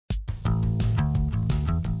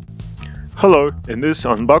Hello, in this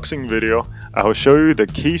unboxing video, I will show you the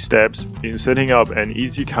key steps in setting up an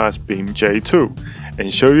EZCast Beam J2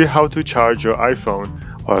 and show you how to charge your iPhone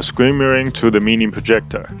while screen mirroring to the mini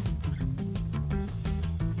projector.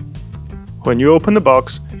 When you open the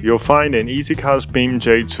box, you'll find an EZCast Beam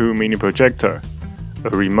J2 mini projector, a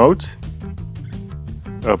remote,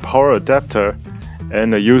 a power adapter,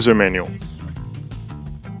 and a user manual.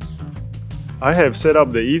 I have set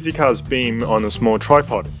up the EZCast Beam on a small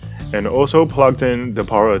tripod and also plugged in the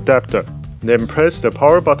power adapter. Then press the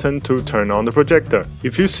power button to turn on the projector.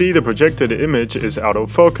 If you see the projected image is out of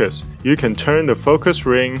focus, you can turn the focus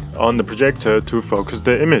ring on the projector to focus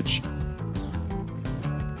the image.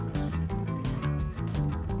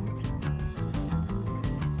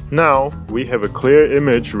 Now, we have a clear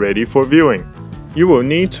image ready for viewing. You will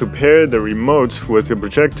need to pair the remote with your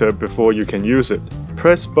projector before you can use it.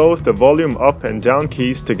 Press both the volume up and down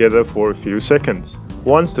keys together for a few seconds.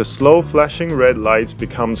 Once the slow flashing red lights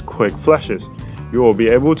becomes quick flashes, you will be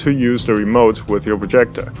able to use the remote with your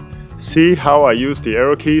projector. See how I use the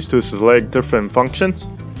arrow keys to select different functions?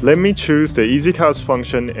 Let me choose the EZCast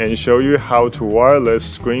function and show you how to wireless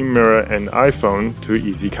screen mirror an iPhone to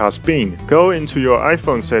EZCast Beam. Go into your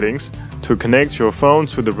iPhone settings to connect your phone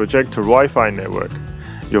to the Projector Wi-Fi network.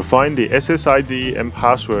 You'll find the SSID and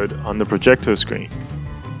password on the projector screen.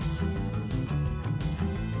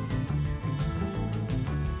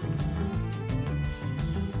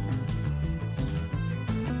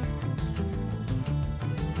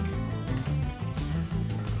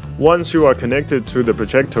 Once you are connected to the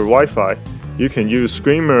projector Wi-Fi, you can use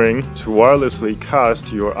screen mirroring to wirelessly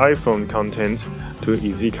cast your iPhone content to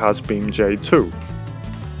EZCast Beam J2.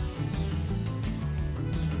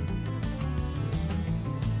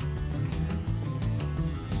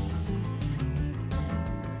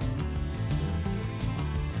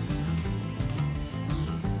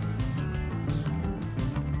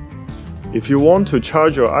 If you want to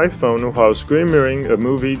charge your iPhone while screen mirroring a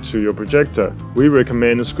movie to your projector, we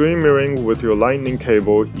recommend screen mirroring with your lightning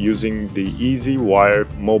cable using the EZWire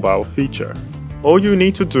Mobile feature. All you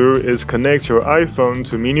need to do is connect your iPhone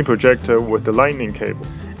to mini projector with the lightning cable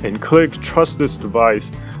and click Trust this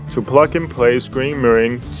device to plug and play screen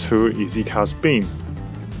mirroring to EZCast Beam.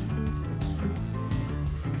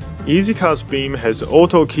 EZCast Beam has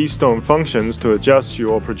auto keystone functions to adjust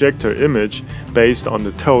your projector image based on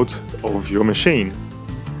the tilt of your machine.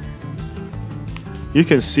 You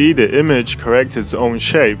can see the image correct its own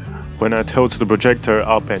shape when I tilt the projector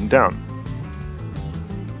up and down.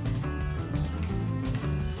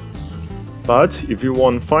 But if you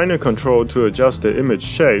want finer control to adjust the image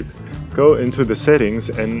shape, go into the settings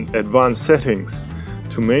and advanced settings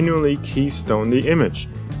to manually keystone the image.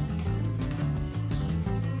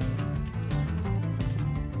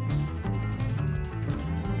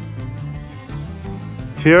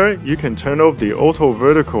 Here, you can turn off the auto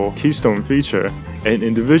vertical keystone feature and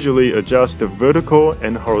individually adjust the vertical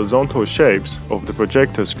and horizontal shapes of the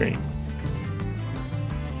projector screen.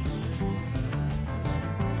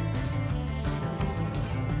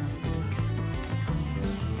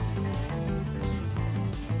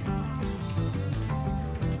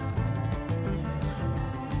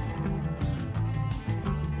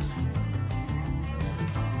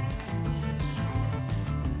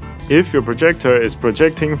 If your projector is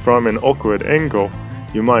projecting from an awkward angle,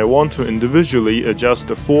 you might want to individually adjust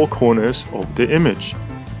the four corners of the image.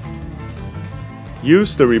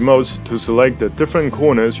 Use the remote to select the different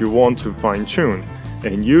corners you want to fine-tune,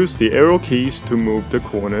 and use the arrow keys to move the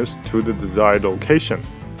corners to the desired location.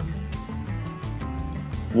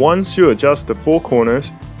 Once you adjust the four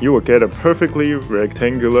corners, you will get a perfectly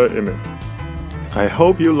rectangular image. I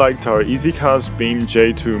hope you liked our EZCast Beam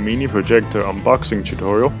J2 mini projector unboxing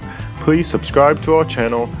tutorial. Please subscribe to our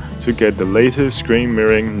channel to get the latest screen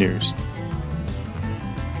mirroring news.